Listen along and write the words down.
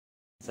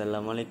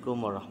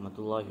Assalamualaikum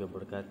warahmatullahi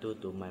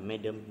wabarakatuh to my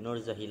Madam Nur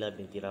Zahila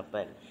binti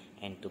Rapat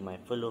and to my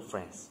fellow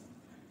friends.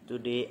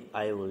 Today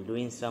I will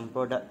doing some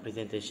product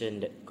presentation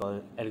that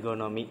called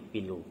Ergonomic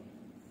pillow.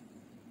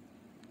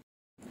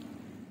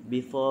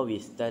 Before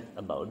we start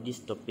about this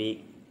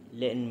topic,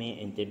 let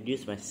me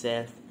introduce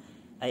myself.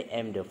 I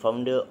am the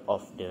founder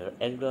of the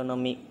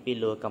Ergonomic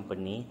pillow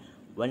company,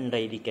 Wan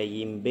Raidi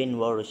Kayim bin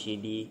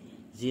Waroshidi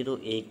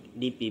 08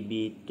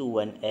 DPB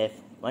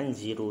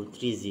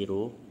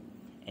 21F1030.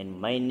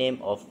 And my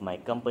name of my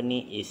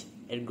company is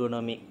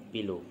Ergonomic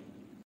Pillow.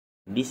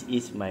 This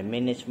is my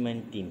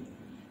management team.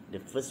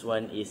 The first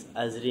one is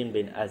Azrin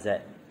bin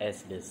Azad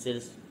as the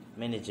sales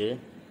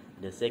manager.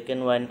 The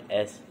second one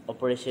as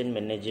operation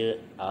manager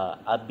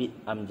Abid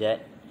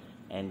Amjad,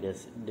 and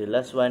the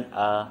last one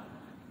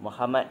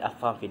Muhammad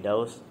Afam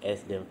Fidaus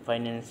as the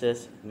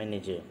finances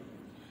manager.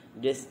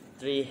 These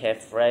three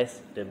have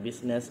raised the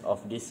business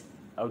of this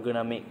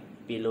Ergonomic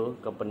Pillow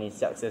company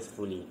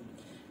successfully.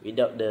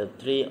 Without the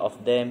three of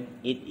them,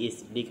 it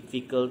is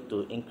difficult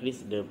to increase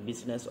the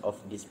business of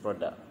this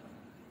product.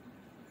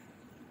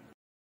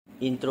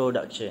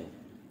 Introduction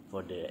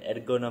for the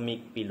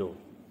Ergonomic Pillow.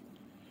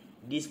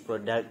 This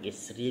product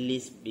is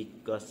released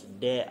because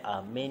there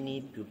are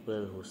many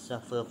people who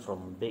suffer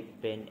from back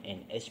pain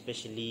and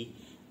especially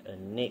a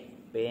neck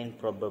pain,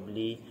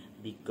 probably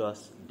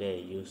because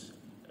they use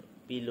a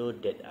pillow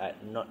that are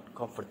not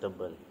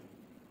comfortable.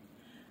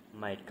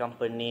 My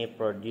company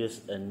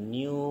produced a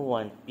new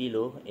one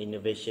pillow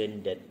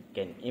innovation that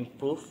can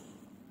improve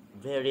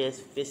various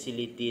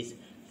facilities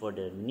for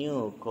the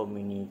new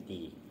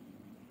community.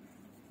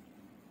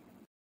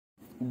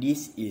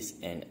 This is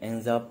an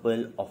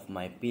example of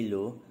my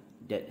pillow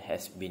that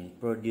has been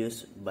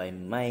produced by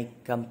my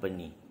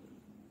company.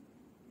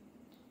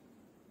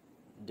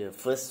 The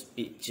first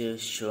picture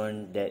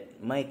shown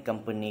that my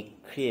company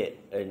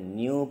create a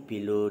new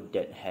pillow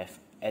that have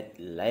at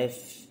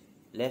left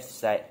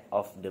side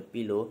of the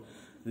pillow,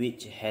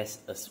 which has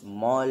a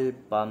small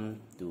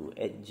pump to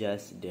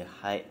adjust the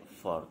height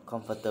for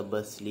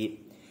comfortable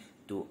sleep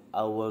to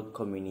our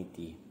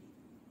community.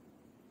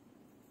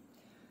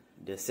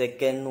 The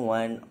second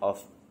one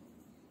of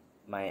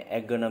my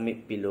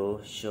ergonomic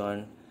pillow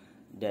shown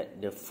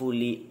that the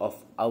fully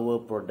of our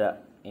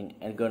product in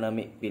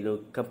ergonomic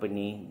pillow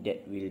company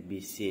that will be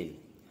sold.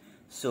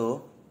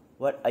 So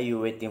what are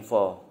you waiting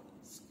for?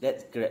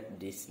 Let's grab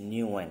this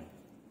new one.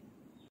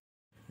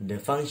 The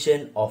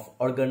function of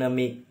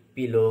ergonomic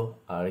pillow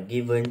are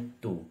given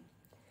to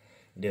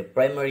the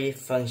primary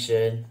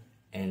function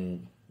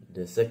and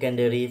the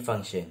secondary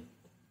function.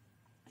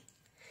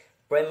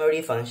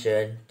 Primary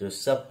function to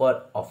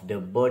support of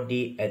the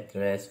body at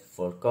rest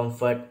for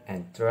comfort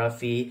and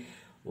therapy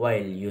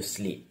while you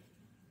sleep.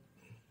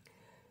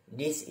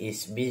 This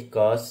is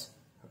because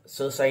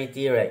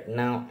society right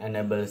now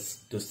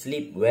enables to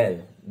sleep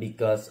well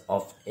because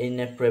of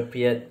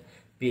inappropriate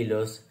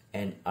pillows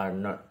and are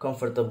not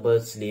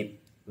comfortable sleep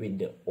with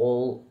the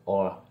old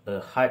or a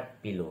hard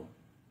pillow.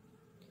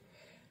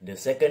 The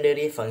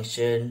secondary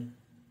function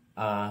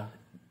are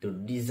to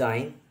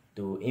design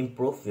to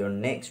improve your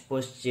neck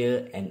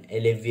posture and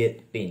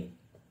alleviate pain.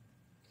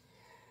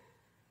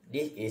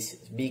 This is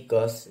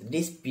because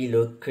this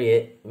pillow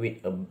create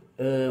with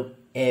a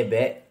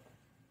airbag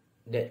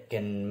that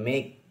can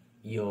make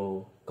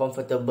you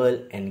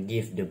comfortable and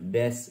give the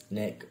best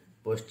neck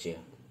posture.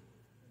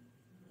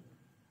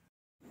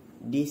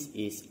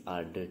 These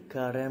are the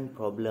current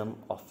problem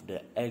of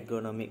the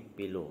ergonomic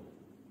pillow.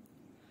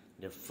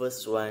 The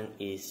first one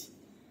is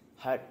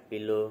hard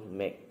pillow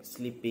make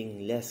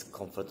sleeping less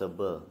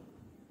comfortable.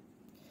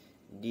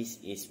 This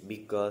is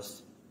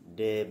because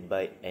they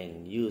buy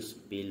and use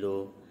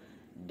pillow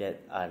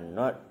that are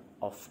not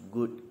of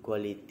good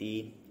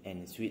quality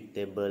and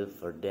suitable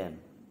for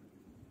them.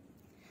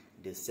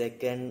 The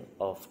second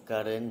of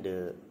current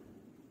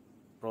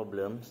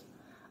problems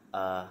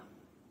are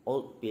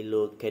old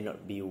pillow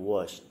cannot be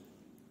washed.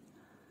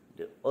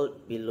 The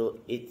old pillow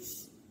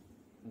is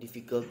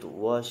difficult to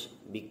wash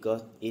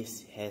because it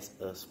has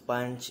a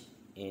sponge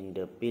in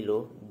the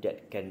pillow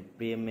that can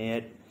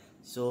permeate,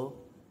 so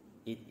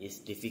it is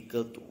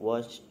difficult to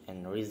wash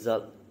and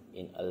result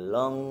in a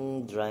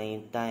long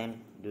drying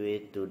time due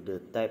to the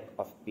type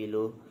of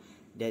pillow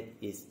that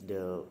is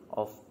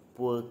of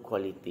poor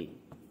quality.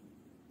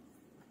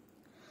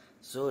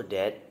 So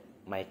that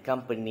my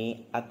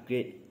company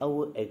upgrade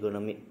our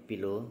ergonomic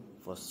pillow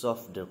for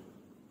solve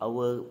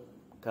our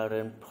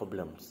current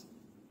problems.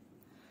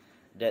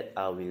 That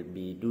I will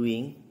be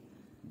doing.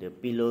 The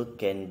pillow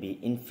can be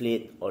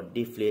inflate or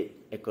deflate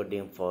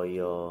according for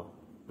your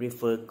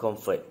preferred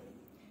comfort,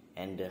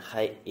 and the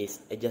height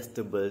is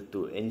adjustable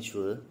to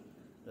ensure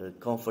a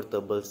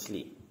comfortable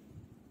sleep.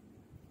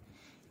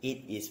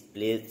 It is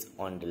placed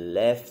on the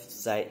left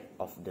side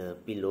of the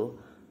pillow,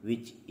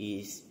 which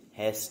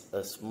has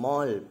a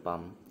small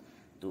pump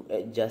to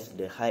adjust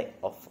the height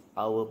of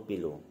our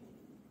pillow.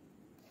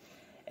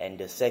 And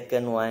the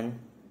second one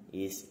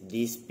is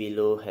this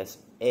pillow has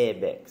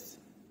airbags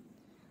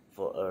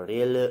for a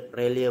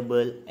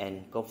reliable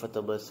and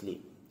comfortable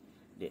sleep.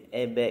 The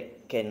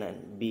airbag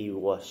cannot be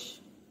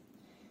washed.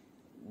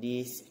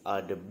 These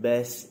are the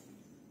best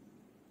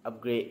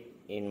upgrade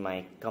in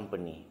my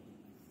company.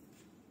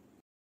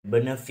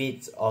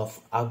 Benefits of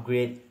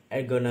upgrade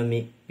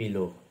ergonomic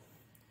pillow.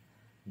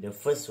 The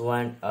first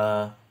one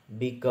are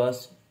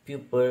because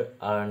people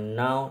are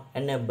now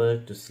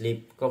unable to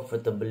sleep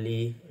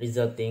comfortably,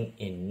 resulting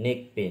in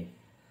neck pain.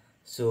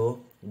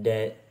 So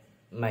that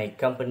my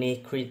company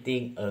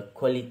creating a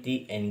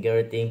quality and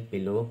guaranteeing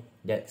pillow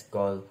that's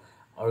called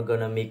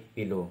ergonomic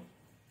pillow.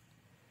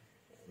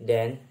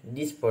 Then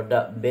this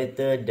product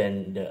better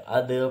than the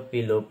other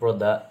pillow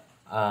product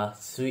are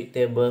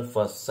suitable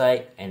for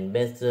side and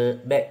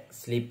back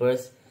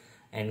sleepers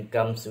and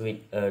comes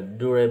with a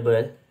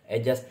durable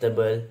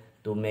adjustable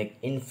to make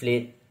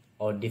inflate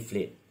or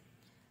deflate.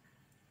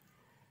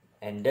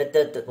 And the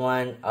third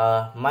one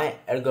are my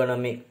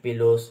ergonomic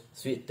pillows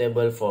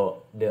suitable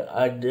for the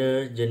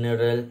other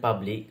general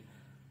public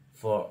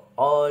for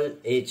all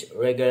age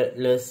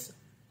regardless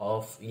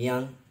of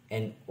young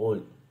and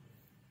old.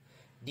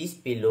 This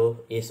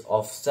pillow is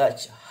of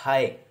such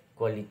high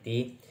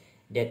quality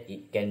that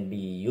it can be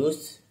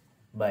used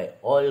by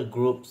all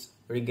groups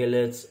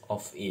regardless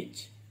of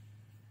age.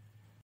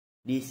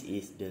 This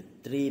is the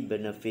 3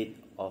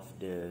 benefits of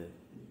the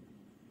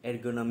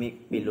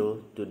ergonomic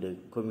pillow to the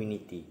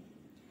community.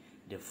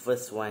 The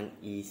first one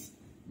is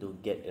to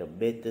get a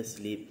better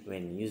sleep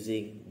when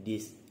using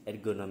this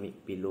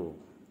ergonomic pillow.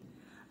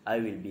 I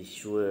will be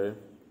sure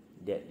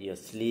that your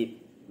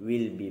sleep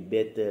will be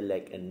better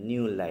like a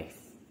new life.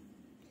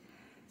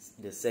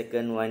 The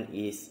second one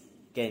is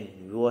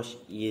can wash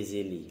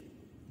easily.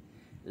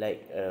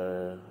 Like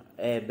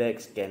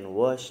airbags can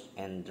wash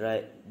and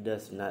dry,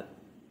 does not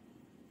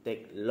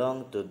take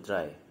long to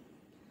dry.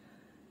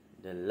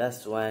 The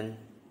last one,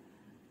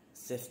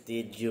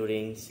 safety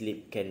during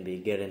sleep can be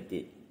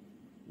guaranteed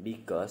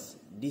because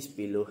this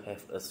pillow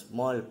have a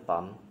small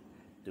pump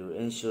to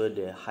ensure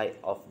the height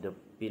of the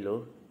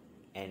pillow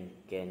and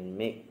can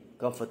make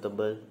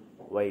comfortable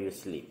while you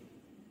sleep.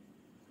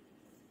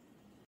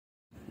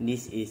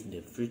 This is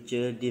the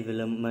future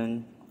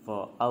development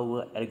for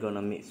our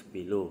ergonomic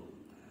pillow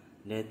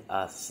that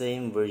are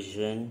same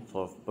version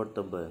for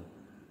portable,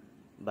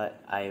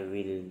 but I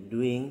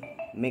will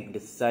make the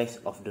size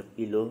of the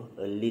pillow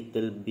a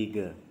little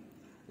bigger.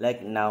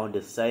 Like now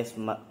the size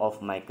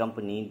of my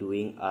company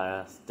doing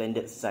are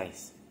standard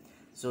size,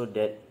 so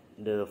that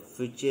the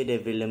future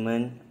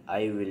development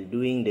I will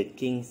doing the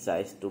king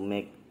size to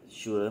make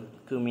sure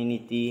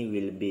community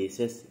will be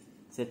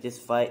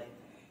satisfied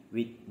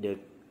with the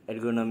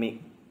ergonomic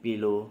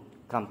pillow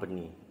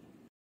company.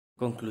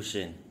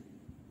 Conclusion.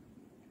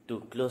 To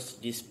close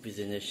this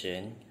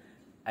presentation,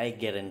 I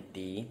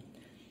guarantee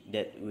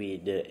that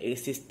with the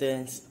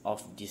existence of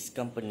this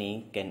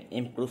company can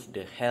improve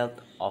the health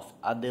of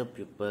other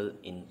people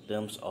in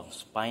terms of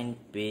spine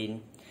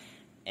pain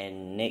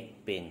and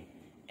neck pain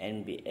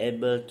and be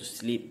able to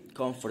sleep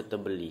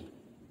comfortably.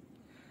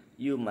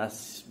 You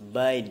must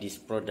buy this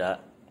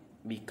product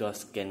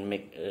because can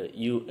make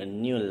you a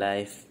new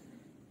life,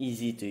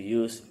 easy to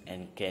use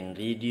and can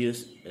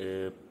reduce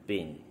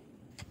pain.